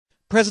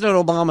President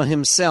Obama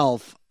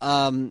himself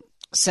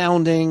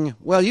sounding,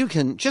 well, you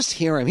can just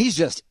hear him. He's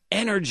just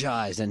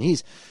energized and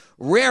he's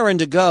raring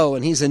to go,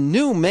 and he's a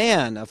new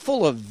man,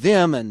 full of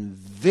vim and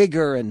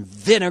vigor and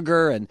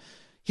vinegar. And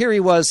here he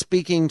was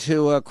speaking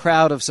to a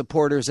crowd of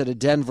supporters at a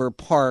Denver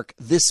park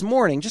this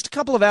morning, just a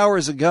couple of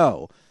hours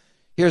ago.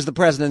 Here's the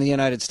President of the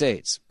United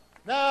States.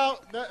 Now,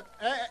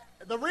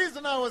 the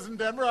reason I was in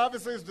Denver,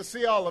 obviously, is to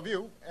see all of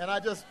you, and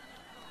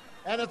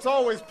it's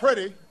always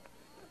pretty.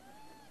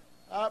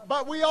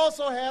 But we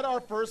also had our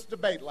first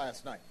debate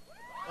last night.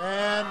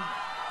 And,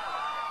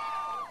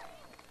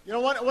 you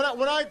know,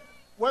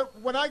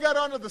 when I got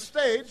onto the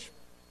stage,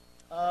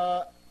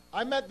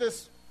 I met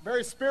this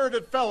very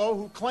spirited fellow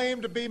who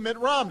claimed to be Mitt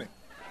Romney.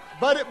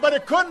 But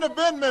it couldn't have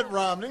been Mitt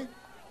Romney,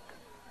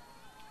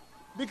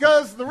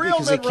 because the real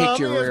Mitt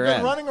Romney has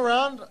been running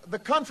around the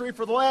country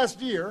for the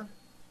last year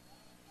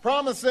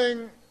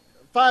promising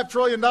 $5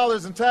 trillion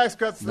in tax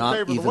cuts in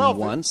favor of the wealthy. Not even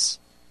once.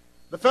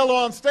 The fellow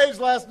on stage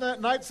last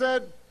night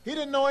said he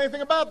didn't know anything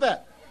about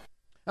that.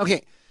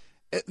 Okay.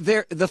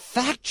 The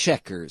fact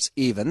checkers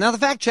even. Now, the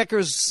fact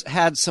checkers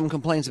had some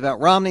complaints about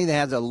Romney. They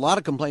had a lot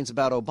of complaints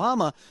about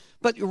Obama.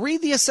 But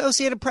read the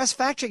Associated Press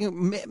fact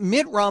checking.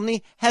 Mitt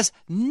Romney has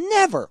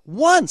never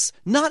once,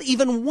 not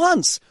even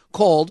once,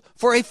 called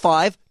for a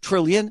 $5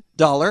 trillion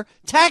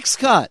tax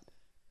cut.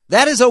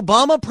 That is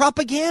Obama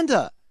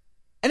propaganda.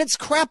 And it's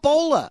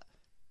crapola.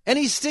 And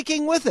he's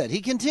sticking with it.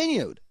 He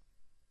continued.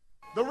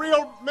 The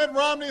real Mitt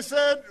Romney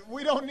said,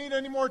 we don't need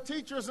any more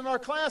teachers in our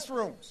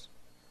classrooms.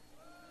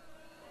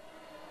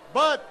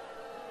 But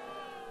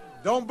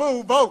don't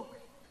boo, vote.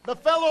 The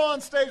fellow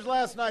on stage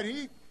last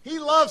night, he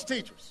loves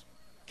teachers.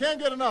 Can't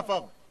get enough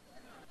of them.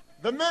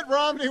 The Mitt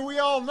Romney we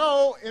all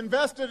know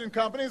invested in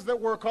companies that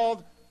were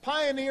called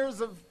pioneers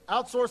of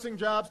outsourcing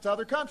jobs to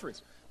other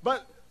countries.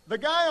 But the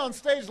guy on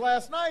stage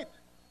last night,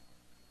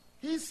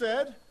 he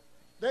said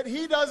that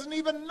he doesn't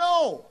even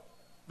know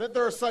that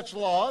there are such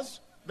laws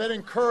that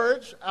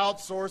encourage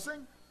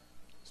outsourcing.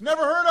 He's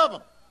never heard of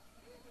them.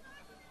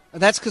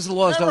 That's because the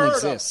laws don't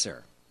exist,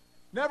 sir.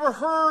 Never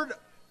heard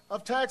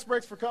of tax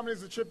breaks for companies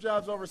that ship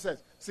jobs overseas.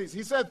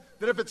 He said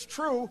that if it's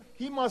true,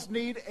 he must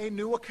need a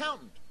new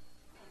accountant.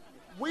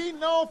 We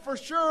know for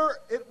sure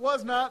it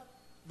was not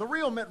the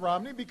real Mitt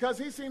Romney, because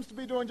he seems to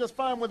be doing just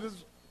fine with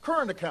his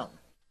current accountant.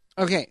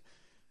 Okay.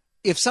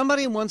 If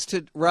somebody wants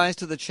to rise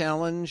to the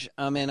challenge,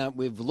 I mean,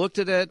 we've looked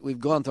at it. We've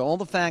gone through all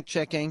the fact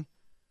checking.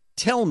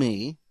 Tell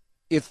me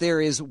if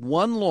there is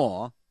one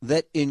law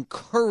that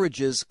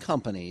encourages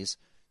companies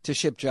to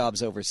ship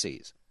jobs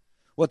overseas.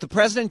 What the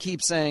president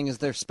keeps saying is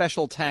there's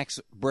special tax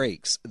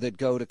breaks that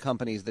go to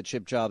companies that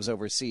ship jobs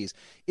overseas.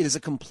 It is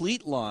a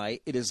complete lie.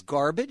 It is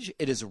garbage.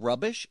 It is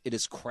rubbish. It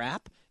is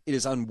crap. It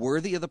is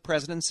unworthy of the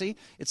presidency.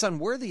 It's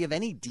unworthy of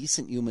any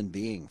decent human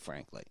being,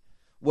 frankly.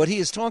 What he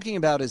is talking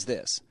about is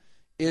this,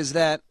 is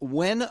that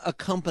when a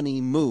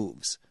company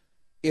moves,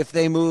 if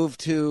they move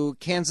to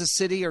Kansas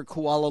City or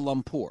Kuala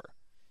Lumpur,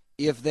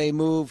 if they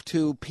move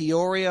to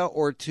Peoria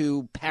or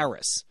to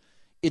Paris,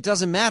 it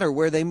doesn't matter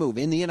where they move,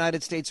 in the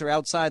United States or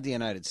outside the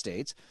United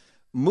States.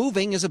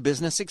 Moving is a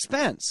business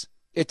expense.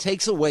 It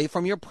takes away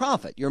from your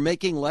profit. You're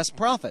making less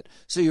profit,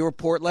 so you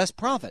report less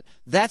profit.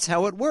 That's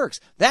how it works.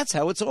 That's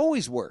how it's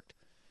always worked.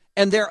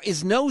 And there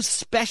is no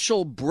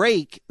special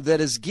break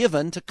that is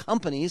given to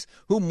companies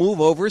who move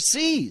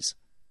overseas.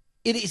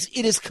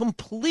 It is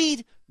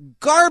complete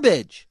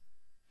garbage.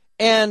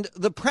 And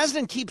the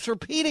president keeps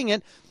repeating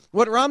it.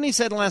 What Romney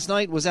said last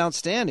night was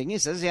outstanding. He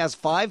says he has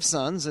 5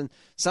 sons, and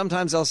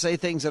sometimes they'll say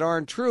things that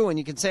aren't true, and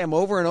you can say them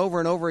over and over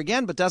and over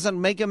again, but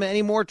doesn't make them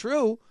any more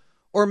true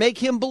or make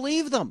him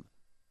believe them.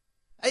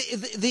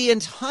 The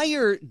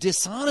entire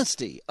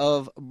dishonesty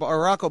of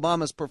Barack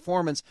Obama's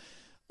performance,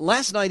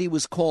 last night he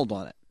was called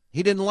on it.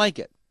 He didn't like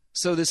it.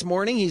 So this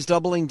morning he's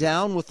doubling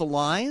down with the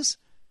lies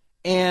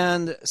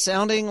and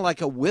sounding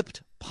like a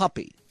whipped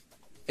puppy.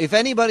 If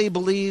anybody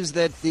believes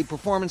that the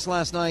performance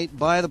last night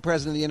by the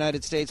President of the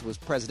United States was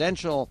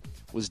presidential,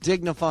 was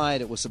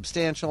dignified, it was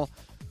substantial,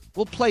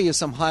 we'll play you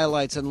some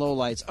highlights and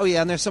lowlights. Oh, yeah,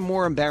 and there's some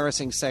more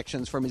embarrassing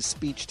sections from his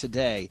speech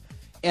today.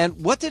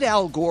 And what did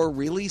Al Gore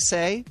really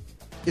say?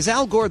 Is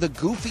Al Gore the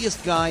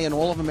goofiest guy in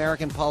all of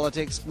American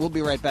politics? We'll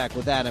be right back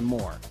with that and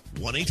more.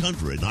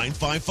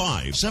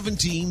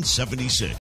 1-800-955-1776.